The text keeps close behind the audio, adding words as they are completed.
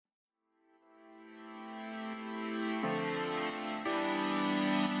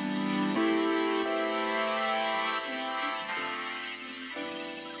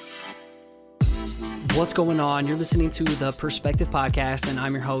What's going on? You're listening to the Perspective Podcast, and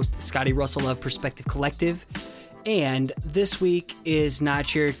I'm your host, Scotty Russell of Perspective Collective. And this week is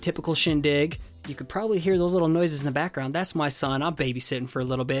not your typical shindig. You could probably hear those little noises in the background. That's my son. I'm babysitting for a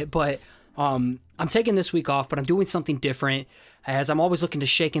little bit, but I'm taking this week off, but I'm doing something different as I'm always looking to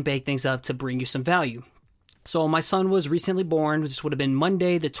shake and bake things up to bring you some value. So my son was recently born. This would have been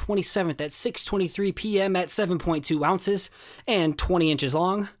Monday the 27th at 6:23 p.m. at 7.2 ounces and 20 inches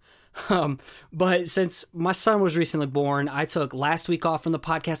long. But since my son was recently born, I took last week off from the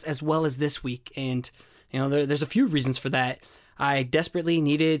podcast as well as this week. And, there's a few reasons for that. I desperately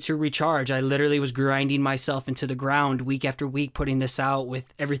needed to recharge. I literally was grinding myself into the ground week after week, putting this out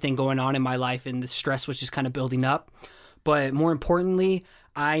with everything going on in my life, and the stress was just kind of building up. But more importantly,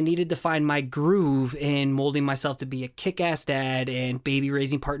 I needed to find my groove in molding myself to be a kick-ass dad and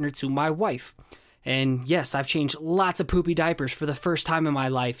baby-raising partner to my wife. And yes, I've changed lots of poopy diapers for the first time in my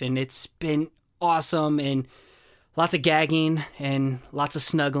life, and it's been awesome, and lots of gagging and lots of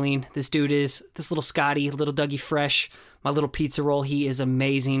snuggling. This little Scotty, little Dougie Fresh, my little pizza roll. He is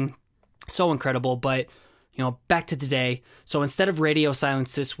amazing. So incredible. But, back to today. So instead of radio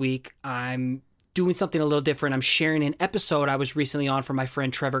silence this week, I'm doing something a little different. I'm sharing an episode I was recently on for my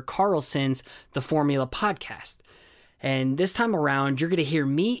friend Trevor Carlson's The Formula Podcast. And this time around, you're going to hear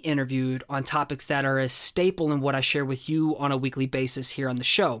me interviewed on topics that are a staple in what I share with you on a weekly basis here on the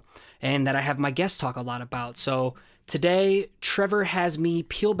show, and that I have my guests talk a lot about. So today, Trevor has me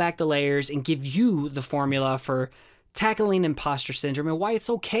peel back the layers and give you the formula for tackling imposter syndrome and why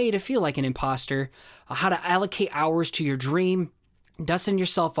it's okay to feel like an imposter, how to allocate hours to your dream, dusting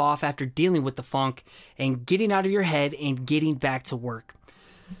yourself off after dealing with the funk, and getting out of your head and getting back to work.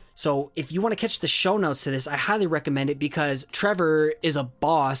 So if you want to catch the show notes to this, I highly recommend it because Trevor is a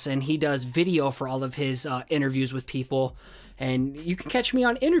boss and he does video for all of his interviews with people. And you can catch me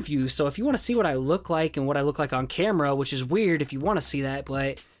on interviews. So if you want to see what I look like and what I look like on camera, which is weird if you want to see that,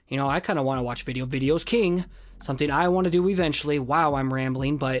 but I kind of want to watch video. Video's king. Something I want to do eventually. Wow, I'm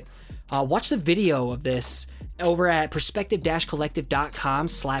rambling, but watch the video of this over at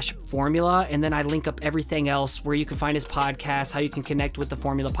perspective-collective.com/formula, and then I link up everything else where you can find his podcast, how you can connect with the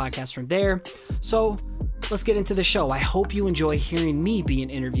Formula Podcast from there. So let's get into the show. I hope you enjoy hearing me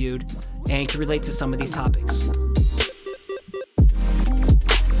being interviewed and can relate to some of these topics.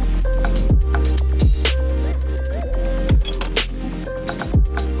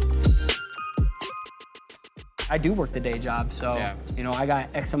 I do work the day job, so I got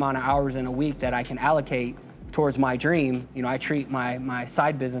X amount of hours in a week that I can allocate towards my dream. I treat my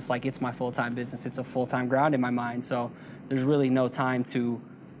side business like it's my full-time business. It's a full-time grind in my mind, so there's really no time to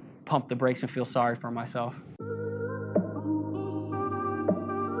pump the brakes and feel sorry for myself.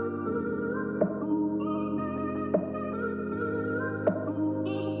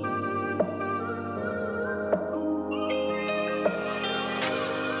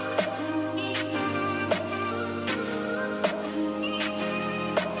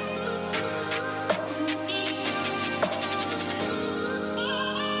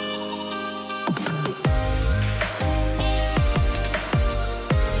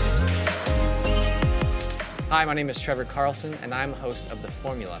 Hi, my name is Trevor Carlson, and I'm host of The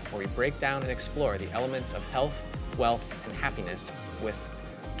Formula, where we break down and explore the elements of health, wealth, and happiness with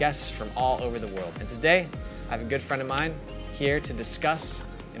guests from all over the world. And today, I have a good friend of mine here to discuss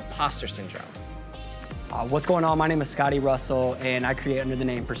imposter syndrome. What's going on? My name is Scotty Russell, and I create under the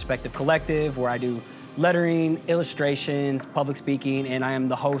name Perspective Collective, where I do lettering, illustrations, public speaking, and I am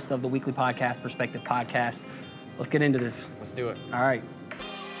the host of the weekly podcast, Perspective Podcast. Let's get into this. Let's do it. All right.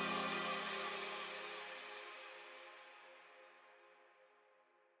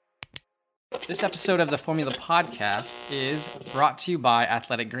 This episode of the Formula Podcast is brought to you by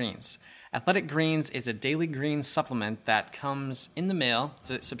Athletic Greens. Athletic Greens is a daily green supplement that comes in the mail.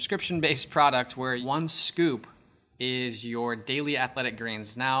 It's a subscription-based product where one scoop is your daily Athletic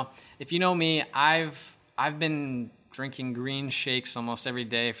Greens. Now, if you know me, I've been drinking green shakes almost every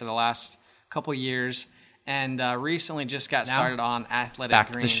day for the last couple years, and recently just got started on Athletic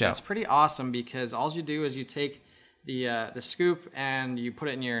Back Greens. to the show. It's pretty awesome because all you do is you take the scoop and you put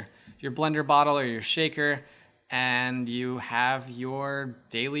it in your blender bottle or your shaker, and you have your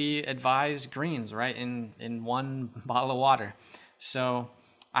daily advised greens right in one bottle of water. So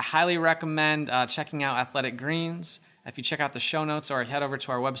I highly recommend checking out Athletic Greens. If you check out the show notes or head over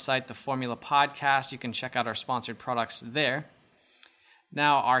to our website, The Formula Podcast, you can check out our sponsored products there.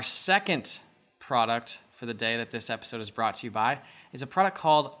 Now, our second product for the day that this episode is brought to you by is a product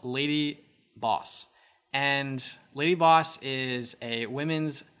called Lady Boss. And Lady Boss is a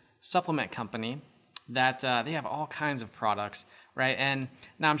women's supplement company that they have all kinds of products. right? And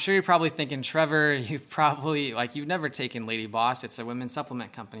now I'm sure you're probably thinking, Trevor, you've never taken Lady Boss. It's a women's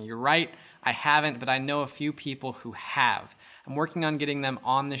supplement company. You're right. I haven't, but I know a few people who have. I'm working on getting them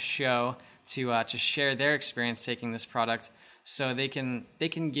on the show to share their experience taking this product, so they can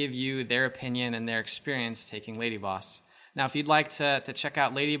give you their opinion and their experience taking Lady Boss. Now, if you'd like to check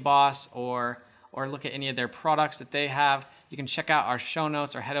out Lady Boss or look at any of their products that they have, you can check out our show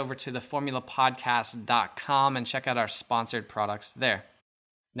notes or head over to theformulapodcast.com and check out our sponsored products there.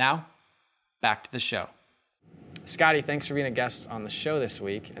 Now, back to the show. Scotty, thanks for being a guest on the show this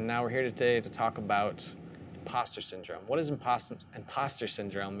week. And now we're here today to talk about imposter syndrome. What does imposter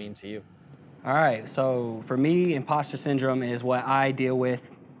syndrome mean to you? All right, so for me, imposter syndrome is what I deal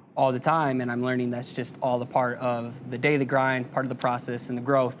with all the time, and I'm learning that's just all a part of the daily grind, part of the process and the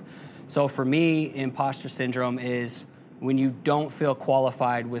growth. So for me, imposter syndrome is when you don't feel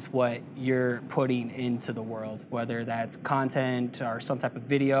qualified with what you're putting into the world, whether that's content or some type of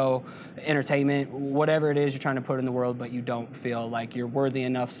video, entertainment, whatever it is you're trying to put in the world, but you don't feel like you're worthy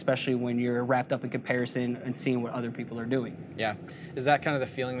enough, especially when you're wrapped up in comparison and seeing what other people are doing. Yeah. Is that kind of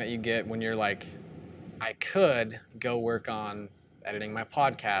the feeling that you get when you're like, I could go work on editing my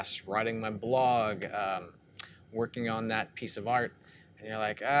podcast, writing my blog, working on that piece of art, and you're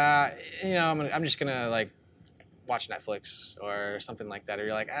like, I'm just gonna like watch Netflix or something like that, or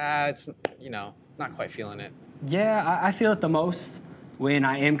you're like, it's not quite feeling it. Yeah, I feel it the most when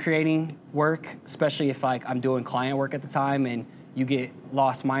I am creating work, especially if like I'm doing client work at the time and you get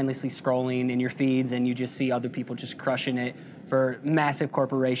lost mindlessly scrolling in your feeds and you just see other people just crushing it for massive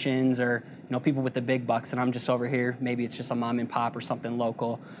corporations or people with the big bucks, and I'm just over here. Maybe it's just a mom and pop or something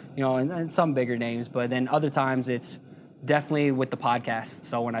local, and some bigger names. But then other times it's definitely with the podcast.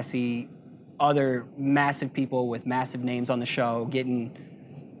 So when I see other massive people with massive names on the show getting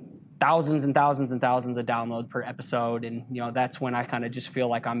thousands and thousands and thousands of downloads per episode, and that's when I kind of just feel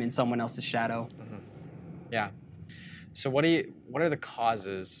like I'm in someone else's shadow. Mm-hmm. Yeah. So what are the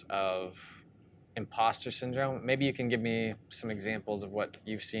causes of imposter syndrome? Maybe you can give me some examples of what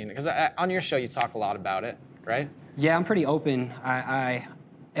you've seen, because on your show you talk a lot about it, right? Yeah, I'm pretty open. I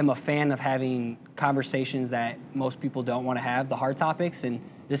am a fan of having conversations that most people don't want to have, the hard topics, and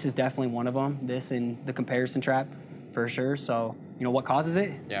this is definitely one of them, this and the comparison trap for sure. So, what causes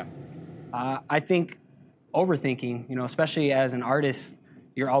it? Yeah. I think overthinking, especially as an artist,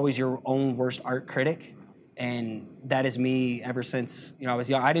 you're always your own worst art critic. And that is me ever since, I was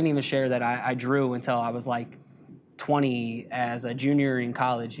young. I didn't even share that I drew until I was like 20 as a junior in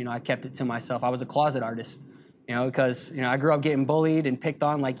college. I kept it to myself. I was a closet artist, because, I grew up getting bullied and picked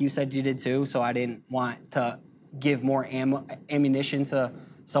on like you said you did too. So I didn't want to give more ammunition to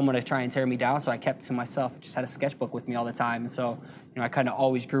someone to try and tear me down. So I kept it to myself. I just had a sketchbook with me all the time. And so, I kind of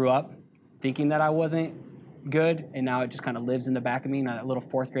always grew up thinking that I wasn't good. And now it just kind of lives in the back of me. Now that little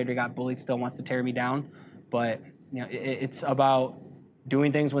fourth grader got bullied still wants to tear me down. But it's about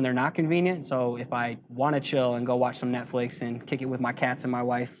doing things when they're not convenient. So if I want to chill and go watch some Netflix and kick it with my cats and my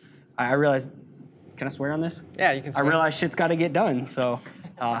wife, I realize, can I swear on this? Yeah, you can swear. I realize shit's got to get done. So,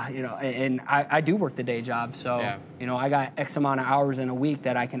 and I do work the day job. So, yeah. I got X amount of hours in a week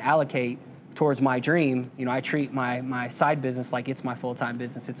that I can allocate towards my dream. I treat my side business like it's my full-time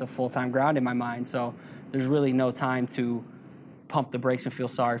business. It's a full-time grind in my mind. So there's really no time to pump the brakes and feel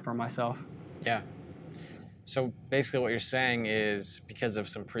sorry for myself. Yeah. So basically what you're saying is because of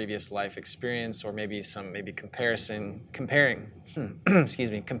some previous life experience or maybe comparing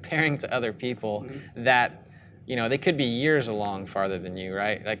to other people, mm-hmm. that, they could be years along farther than you,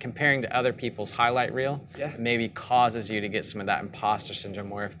 right? Like comparing to other people's highlight reel, yeah. maybe causes you to get some of that imposter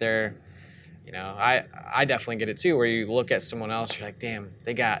syndrome where if they're, I definitely get it too, where you look at someone else, you're like, damn,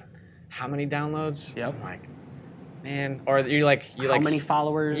 they got how many downloads? Yep. I'm like, man, or how many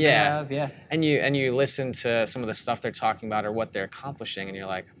followers they have, yeah. And you listen to some of the stuff they're talking about or what they're accomplishing, and you're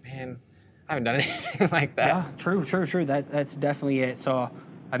like, man, I haven't done anything like that. Yeah, true. That's definitely it. So,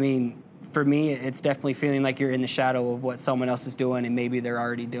 for me, it's definitely feeling like you're in the shadow of what someone else is doing, and maybe they're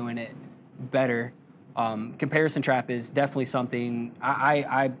already doing it better. Comparison trap is definitely something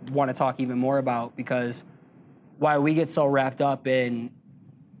I want to talk even more about, because while we get so wrapped up in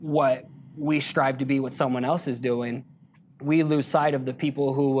what we strive to be what someone else is doing, we lose sight of the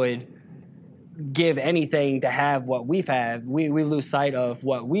people who would give anything to have what we've had. We lose sight of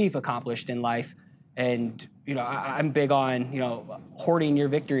what we've accomplished in life. And, I'm big on, hoarding your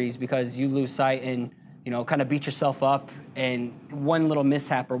victories, because you lose sight and, kind of beat yourself up, and one little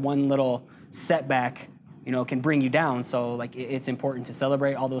mishap or one little setback, can bring you down. So like it's important to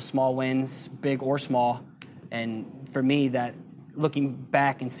celebrate all those small wins, big or small. And for me, that looking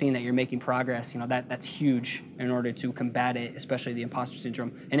back and seeing that you're making progress, that's huge in order to combat it, especially the imposter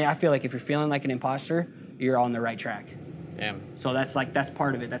syndrome. And I feel like if you're feeling like an imposter, you're on the right track. Damn. So that's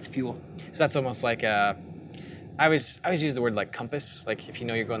part of it. That's fuel. So that's almost like I always use the word like compass, like if you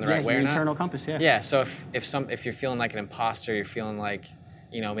know you're going the right way or not. Internal compass, yeah. Yeah. So if you're feeling like an imposter, you're feeling like,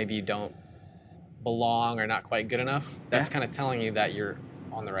 maybe you don't belong or not quite good enough, that's kind of telling you that you're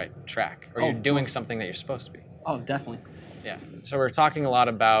on the right track, or you're doing something that you're supposed to be. Oh, definitely. Yeah. So we're talking a lot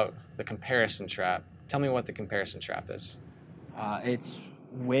about the comparison trap. Tell me what the comparison trap is. It's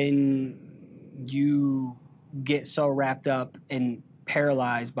when you get so wrapped up and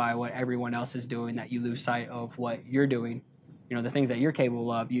paralyzed by what everyone else is doing that you lose sight of what you're doing. The things that you're capable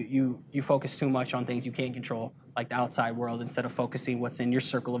of. You focus too much on things you can't control, like the outside world, instead of focusing what's in your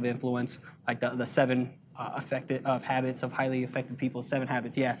circle of influence, like the 7 habits of highly effective people, 7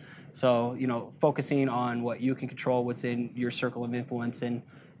 habits. Yeah. So, focusing on what you can control, what's in your circle of influence, and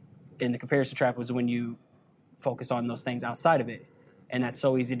in the comparison trap was when you focus on those things outside of it. And that's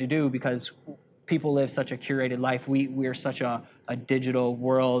so easy to do because people live such a curated life. We're such a digital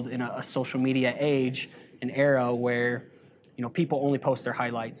world in a social media age, an era where, people only post their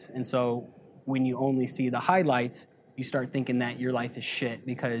highlights. And so when you only see the highlights, you start thinking that your life is shit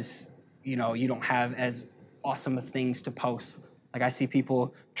because, you don't have as awesome of things to post. Like I see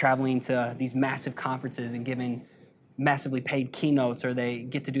people traveling to these massive conferences and giving massively paid keynotes, or they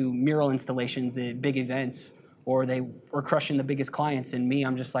get to do mural installations at big events, or they were crushing the biggest clients. And me,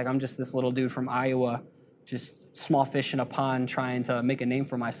 I'm just this little dude from Iowa, just small fish in a pond trying to make a name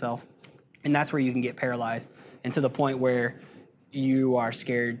for myself. And that's where you can get paralyzed, and to the point where you are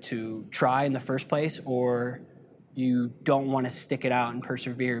scared to try in the first place, or you don't want to stick it out and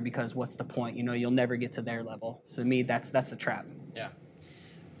persevere because what's the point? You'll never get to their level. So to me, that's the trap. Yeah.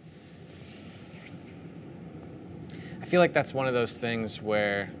 I feel like that's one of those things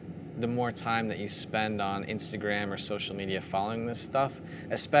where the more time that you spend on Instagram or social media following this stuff,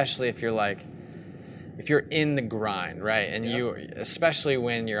 especially if you're in the grind, right? And especially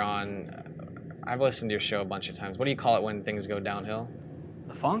when you're I've listened to your show a bunch of times. What do you call it when things go downhill?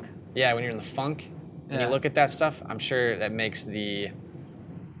 The funk? Yeah, when you're in the funk. When you look at that stuff, I'm sure that makes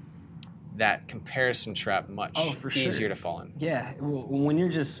that comparison trap much easier to fall in. Yeah, when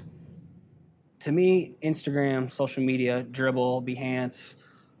you're to me, Instagram, social media, Dribbble, Behance,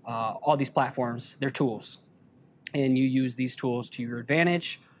 all these platforms, they're tools. And you use these tools to your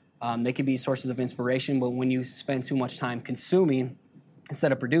advantage. They can be sources of inspiration, but when you spend too much time consuming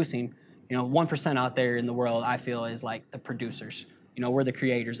instead of producing, 1% out there in the world, I feel, is like the producers. We're the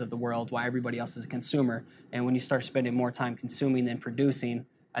creators of the world while everybody else is a consumer. And when you start spending more time consuming than producing,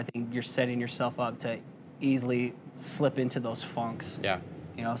 I think you're setting yourself up to easily slip into those funks. Yeah.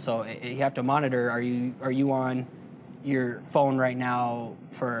 So you have to monitor, are you on your phone right now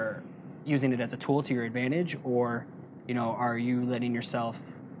for using it as a tool to your advantage, or, are you letting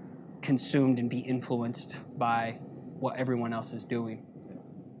yourself consumed and be influenced by what everyone else is doing?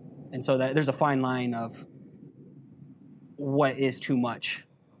 And so there's a fine line of what is too much,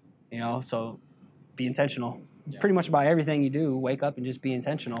 so be intentional. Yeah. Pretty much about everything you do, wake up and just be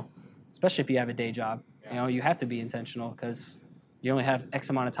intentional, especially if you have a day job. Yeah. You have to be intentional because you only have X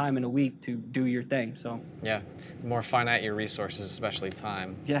amount of time in a week to do your thing. So yeah, the more finite your resources, especially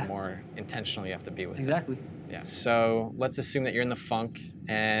time, the more intentional you have to be with Exactly. it. Yeah. So let's assume that you're in the funk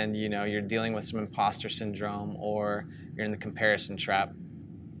and you're dealing with some imposter syndrome, or you're in the comparison trap.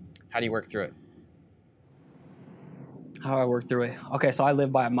 How do you work through it? How I work through it? Okay, so I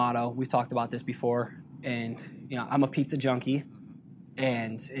live by a motto. We've talked about this before, and I'm a pizza junkie,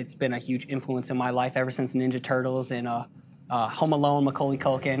 and it's been a huge influence in my life ever since Ninja Turtles and Home Alone, Macaulay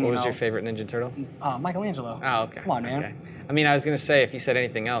Culkin. What was your favorite Ninja Turtle? Michelangelo. Oh, okay. Come on, man. Okay. I mean, I was gonna say if you said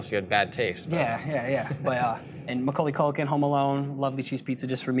anything else, you had bad taste. But... Yeah. But and Macaulay Culkin, Home Alone, lovely cheese pizza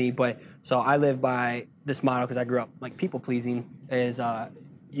just for me. But so I live by this motto because I grew up like people pleasing is.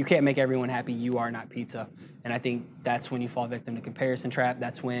 You can't make everyone happy. You are not pizza. And I think that's when you fall victim to comparison trap.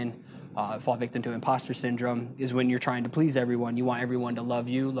 That's when fall victim to imposter syndrome, is when you're trying to please everyone. You want everyone to love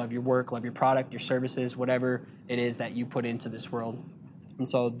you, love your work, love your product, your services, whatever it is that you put into this world. And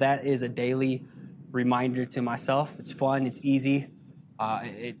so that is a daily reminder to myself. It's fun. It's easy.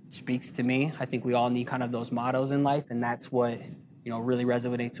 It speaks to me. I think we all need kind of those mottos in life, and that's what really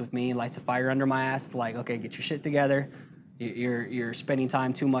resonates with me. Lights a fire under my ass. Like, okay, get your shit together. You're spending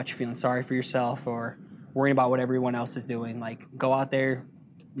time too much feeling sorry for yourself or worrying about what everyone else is doing. Like, go out there,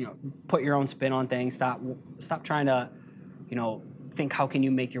 put your own spin on things. Stop trying to, think how can you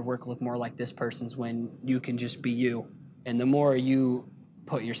make your work look more like this person's when you can just be you. And the more you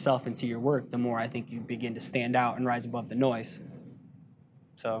put yourself into your work, the more I think you begin to stand out and rise above the noise.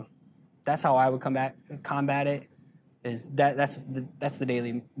 So that's how I would combat it. Is that's the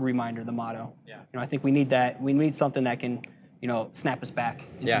daily reminder, the motto. Yeah. I think we need that. We need something that can, snap us back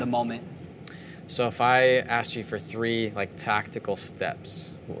into the moment. So if I asked you for 3 like tactical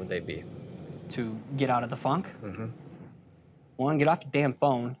steps, what would they be? To get out of the funk. Mm-hmm. 1, get off your damn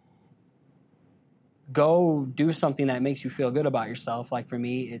phone. Go do something that makes you feel good about yourself. Like for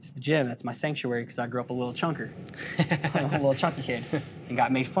me, it's the gym. That's my sanctuary because I grew up a little chunker, a little chunky kid, and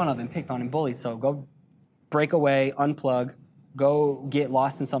got made fun of and picked on and bullied. So go break away, unplug, go get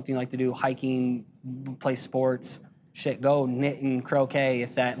lost in something you like to do, hiking, play sports, go knit and croquet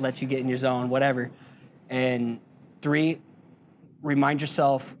if that lets you get in your zone, whatever. And 3, remind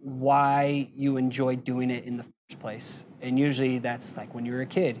yourself why you enjoy doing it in the first place. And usually that's like when you were a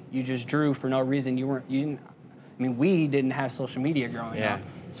kid, you just drew for no reason. We didn't have social media growing up.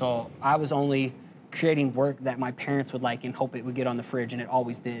 So I was only creating work that my parents would like and hope it would get on the fridge, and it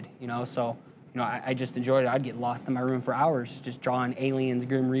always did, So, I just enjoyed it. I'd get lost in my room for hours just drawing aliens,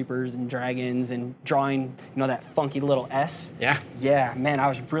 Grim Reapers, and dragons, and drawing, that funky little S. Yeah. Yeah, man, I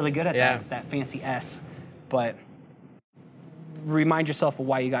was really good at that fancy S. But remind yourself of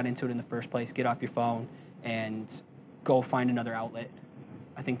why you got into it in the first place. Get off your phone and go find another outlet.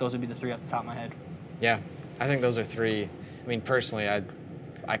 I think those would be the 3 off the top of my head. Yeah, I think those are 3. I mean, personally,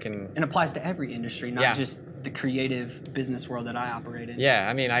 I can... It applies to every industry, not just the creative business world that I operate in. Yeah,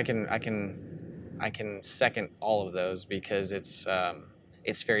 I mean, I can second all of those because it's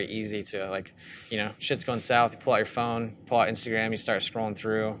very easy to shit's going south. You pull out your phone, pull out Instagram, you start scrolling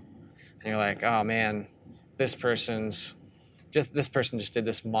through, and you're like, oh man, this person just did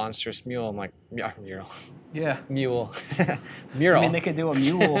this monstrous mural. I'm like, mural. Yeah. Mule. Mural. I mean, they could do a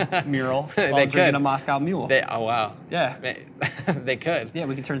mule mural while drinking a Moscow Mule. Oh, wow. Yeah. They could. Yeah,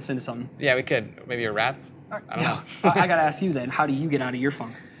 we could turn this into something. Yeah, we could. Maybe a rap? I don't know. I got to ask you then, how do you get out of your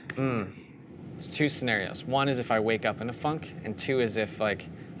funk? It's 2 scenarios. 1 is if I wake up in a funk, and 2 is if,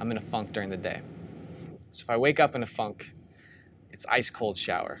 I'm in a funk during the day. So if I wake up in a funk, it's ice cold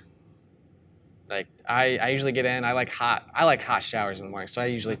shower. I usually get in. I like hot showers in the morning, so I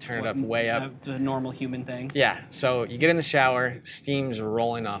usually turn it up way up. The normal human thing. Yeah. So you get in the shower, steam's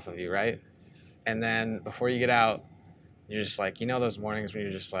rolling off of you, right? And then before you get out, you're just those mornings when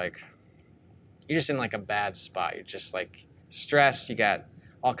you're just in a bad spot. You're just stressed. You got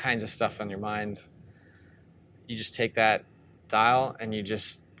all kinds of stuff on your mind. You just take that dial and you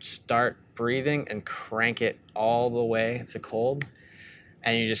just start breathing and crank it all the way to cold.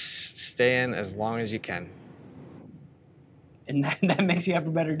 And you just stay in as long as you can. And that makes you have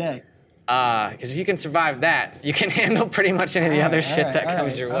a better day. Because if you can survive that, you can handle pretty much any of the other shit that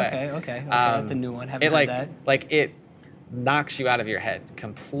comes your way. Okay. That's a new one. Haven't heard that. It knocks you out of your head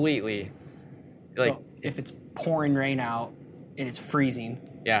completely. So if it's pouring rain out and it's freezing,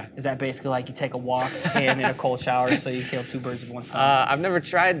 is that basically like you take a walk and in a cold shower so you kill 2 birds with 1 stone? I've never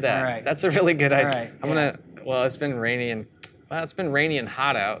tried that. All right. That's a really good idea. All right. It's been rainy and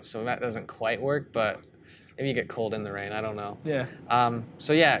hot out, so that doesn't quite work, but maybe you get cold in the rain. I don't know. Yeah.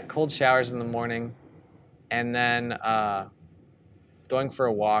 Cold showers in the morning, and then going for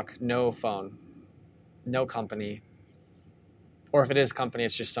a walk, no phone, no company. Or if it is company,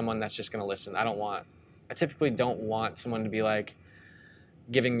 it's just someone that's just going to listen. I typically don't want someone to be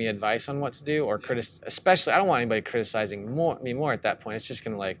giving me advice on what to do or especially I don't want anybody criticizing me more at that point. It's just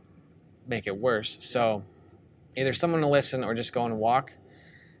going to make it worse. So either someone to listen or just go on a walk,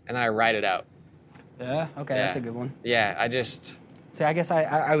 and then I write it out. Yeah, okay, that's a good one. Yeah, I guess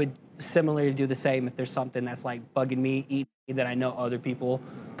I would similarly do the same if there's something that's bugging me, that I know other people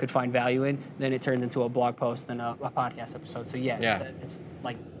could find value in, then it turns into a blog post and a podcast episode. So it's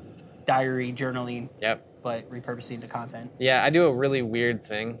diary journaling, but repurposing the content. Yeah, I do a really weird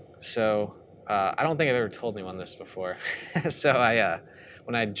thing. So I don't think I've ever told anyone this before. So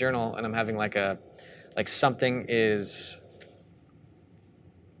when I journal and I'm having something is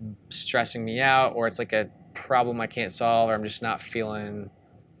stressing me out, or it's a problem I can't solve, or I'm just not feeling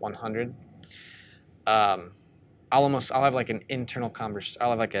 100. I'll have an internal conversation.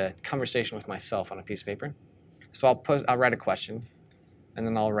 I'll have a conversation with myself on a piece of paper. So I'll write a question, and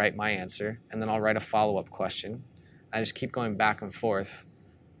then I'll write my answer, and then I'll write a follow-up question. I just keep going back and forth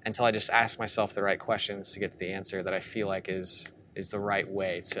until I just ask myself the right questions to get to the answer that I feel is the right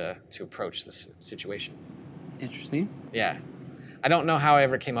way to approach this situation. Interesting. Yeah. I don't know how I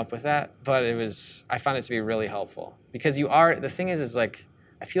ever came up with that, but I found it to be really helpful. Because the thing is I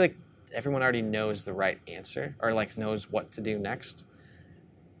feel like everyone already knows the right answer or knows what to do next.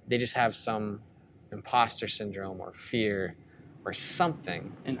 They just have some imposter syndrome or fear or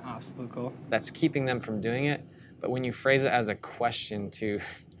something. An obstacle. That's keeping them from doing it. But when you phrase it as a question to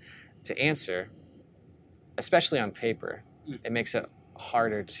answer, especially on paper, it makes it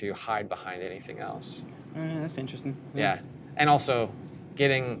harder to hide behind anything else. That's interesting. Yeah. And also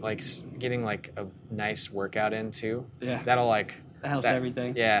getting like a nice workout in too. Yeah. That'll like That helps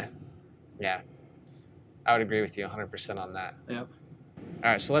everything. Yeah. Yeah. I would agree with you 100% on that. Yep.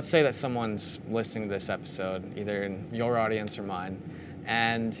 All right, so let's say that someone's listening to this episode, either in your audience or mine,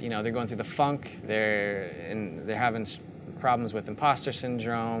 and they're going through the funk, they're having problems with imposter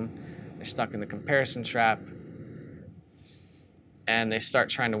syndrome, they're stuck in the comparison trap, and they start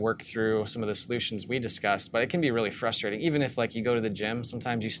trying to work through some of the solutions we discussed, but it can be really frustrating. Even if like you go to the gym,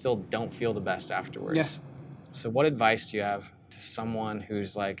 sometimes you still don't feel the best afterwards. Yeah. So what advice do you have to someone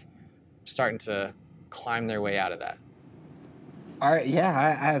who's like starting to climb their way out of that? All right, yeah,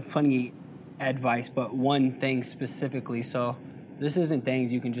 I have plenty advice, but one thing specifically. So this isn't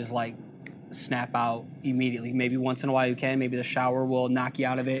things you can just like snap out immediately. Maybe once in a while you can. Maybe the shower will knock you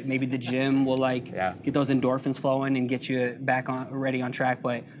out of it. Maybe the gym will get those endorphins flowing and get you back already on track.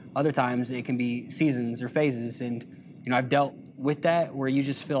 But other times it can be seasons or phases. And, I've dealt with that where you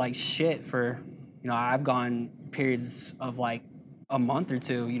just feel like shit for, I've gone periods of like a month or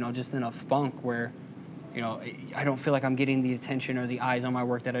two, just in a funk where, I don't feel like I'm getting the attention or the eyes on my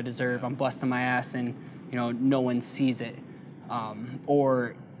work that I deserve. I'm busting my ass and, no one sees it.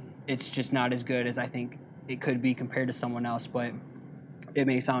 Or it's just not as good as I think it could be compared to someone else. But it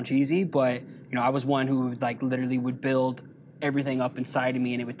may sound cheesy, but, I was one who like literally would build everything up inside of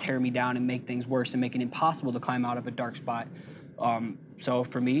me and it would tear me down and make things worse and make it impossible to climb out of a dark spot. So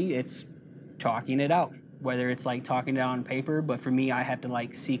for me, it's talking it out, whether it's like talking it out on paper, but for me, I have to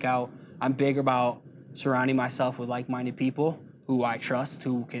like seek out, I'm big about surrounding myself with like-minded people who I trust,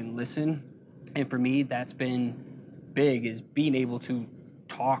 who can listen. And for me, that's been big, is being able to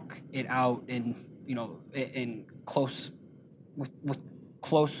talk it out and, in close with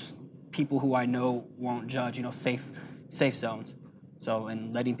close people who I know won't judge, safe zones. So,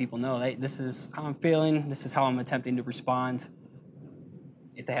 and letting people know, hey, this is how I'm feeling, this is how I'm attempting to respond.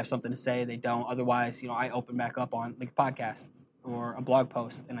 If they have something to say, they don't. Otherwise, I open back up on like a podcast or a blog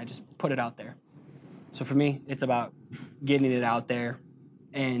post and I just put it out there. So for me, it's about getting it out there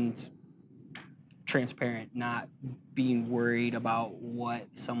and transparent, not being worried about what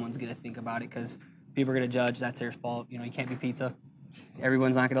someone's going to think about it, because people are going to judge. That's their fault. You can't be pizza.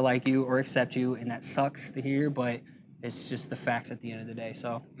 Everyone's not going to like you or accept you, and that sucks to hear, but it's just the facts at the end of the day.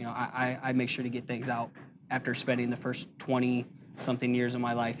 So, I make sure to get things out after spending the first 20-something years of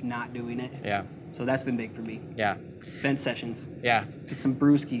my life not doing it. Yeah. So that's been big for me. Yeah. Vent sessions. Yeah. Get some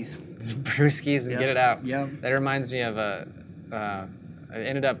brewskis. Some brewskis and get it out. Yeah. That reminds me of I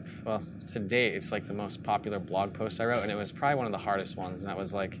ended up, to date, it's like the most popular blog post I wrote, and it was probably one of the hardest ones, and that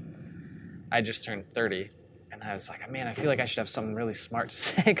was like, I just turned 30, and I was like, man, I feel like I should have something really smart to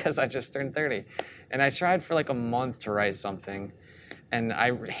say because I just turned 30. And I tried for like a month to write something, and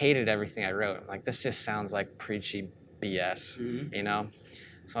I hated everything I wrote. I'm like, this just sounds like preachy BS,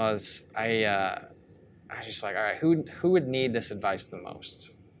 So I was just like, all right, who would need this advice the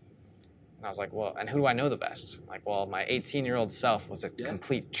most? And I was like, well, and who do I know the best? Like, well, my 18-year-old self was a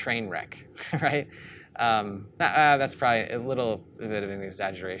complete train wreck, right? That's probably a little bit of an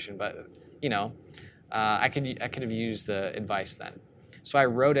exaggeration, but I could have used the advice then. So I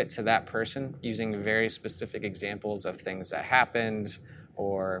wrote it to that person using very specific examples of things that happened,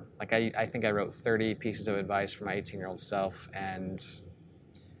 or like I think I wrote 30 pieces of advice for my 18-year-old self, and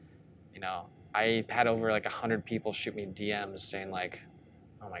I had over like 100 people shoot me DMs saying like,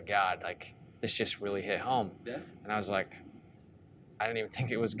 oh my God, like this just really hit home. Yeah. And I was like, I didn't even think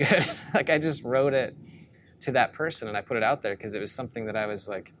it was good. Like I just wrote it to that person and I put it out there because it was something that I was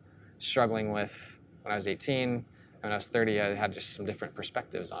like struggling with when I was 18. And when I was 30, I had just some different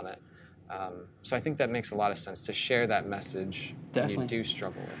perspectives on it. So I think that makes a lot of sense to share that message. Definitely. When you do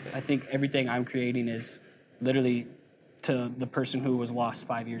struggle with it. I think everything I'm creating is literally to the person who was lost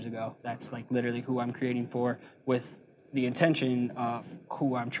 5 years ago. That's like literally who I'm creating for, with the intention of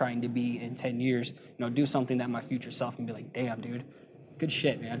who I'm trying to be in 10 years. Do something that my future self can be like, damn, dude, good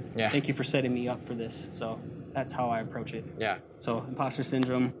shit, man. Yeah. Thank you for setting me up for this. So that's how I approach it. Yeah. So imposter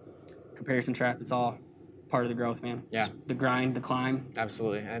syndrome, comparison trap, it's all part of the growth, man. Yeah. It's the grind, the climb.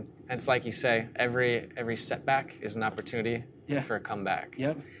 Absolutely. And it's like you say, every setback is an opportunity for a comeback.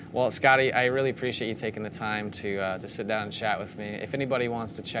 Yep. Well, Scotty, I really appreciate you taking the time to sit down and chat with me. If anybody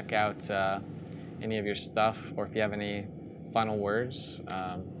wants to check out any of your stuff, or if you have any final words,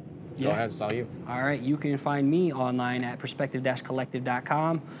 Go ahead, it's all you. All right, you can find me online at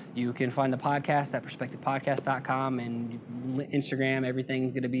perspective-collective.com. You can find the podcast at perspectivepodcast.com, and Instagram,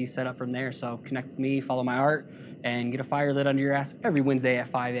 everything's going to be set up from there. So connect with me, follow my art, and get a fire lit under your ass every Wednesday at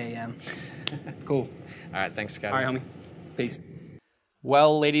 5 a.m. Cool. All right, thanks, Scott. All right, homie. Peace.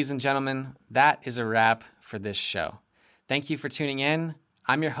 Well, ladies and gentlemen, that is a wrap for this show. Thank you for tuning in.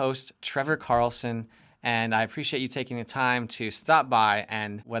 I'm your host, Trevor Carlson, and I appreciate you taking the time to stop by,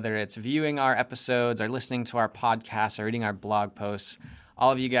 and whether it's viewing our episodes or listening to our podcasts or reading our blog posts,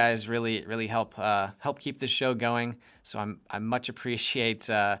 all of you guys really help keep this show going. So I much appreciate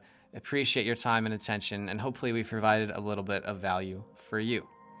your time and attention, and hopefully we provided a little bit of value for you.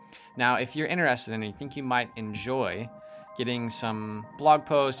 Now, if you're interested and you think you might enjoy getting some blog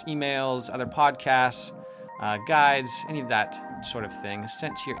posts, emails, other podcasts, guides, any of that sort of thing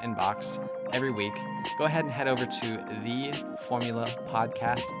sent to your inbox every week, go ahead and head over to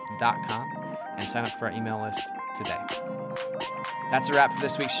theformulapodcast.com and sign up for our email list today. That's a wrap for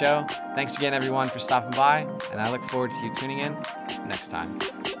this week's show. Thanks again, everyone, for stopping by, and I look forward to you tuning in next time.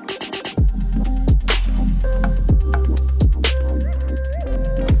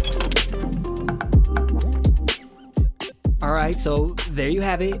 All right, so there you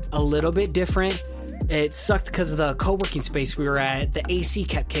have it. A little bit different. It sucked because of the co-working space we were at. The AC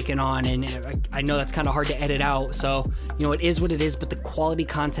kept kicking on, and I know that's kind of hard to edit out. So, it is what it is, but the quality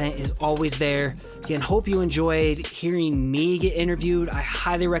content is always there. Again, hope you enjoyed hearing me get interviewed. I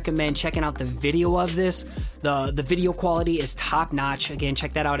highly recommend checking out the video of this. The video quality is top notch. Again,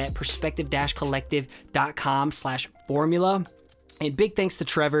 check that out at perspective-collective.com/formula. And big thanks to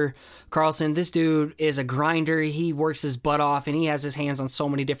Trevor Carlson. This dude is a grinder. He works his butt off, and he has his hands on so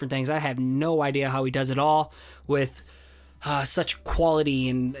many different things. I have no idea how he does it all with such quality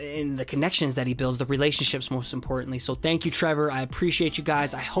and the connections that he builds, the relationships most importantly. So thank you, Trevor. I appreciate you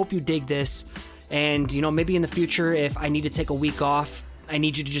guys. I hope you dig this. And, maybe in the future, if I need to take a week off, I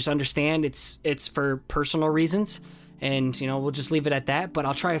need you to just understand it's for personal reasons. And, we'll just leave it at that. But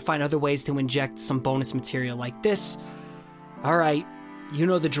I'll try to find other ways to inject some bonus material like this. All right, you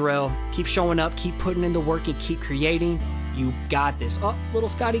know the drill. Keep showing up, keep putting in the work, and keep creating. You got this. Oh, little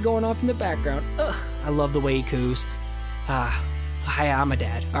Scotty going off in the background. Ugh, I love the way he coos. Hi, I'm a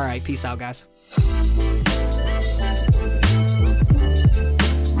dad. All right, peace out, guys.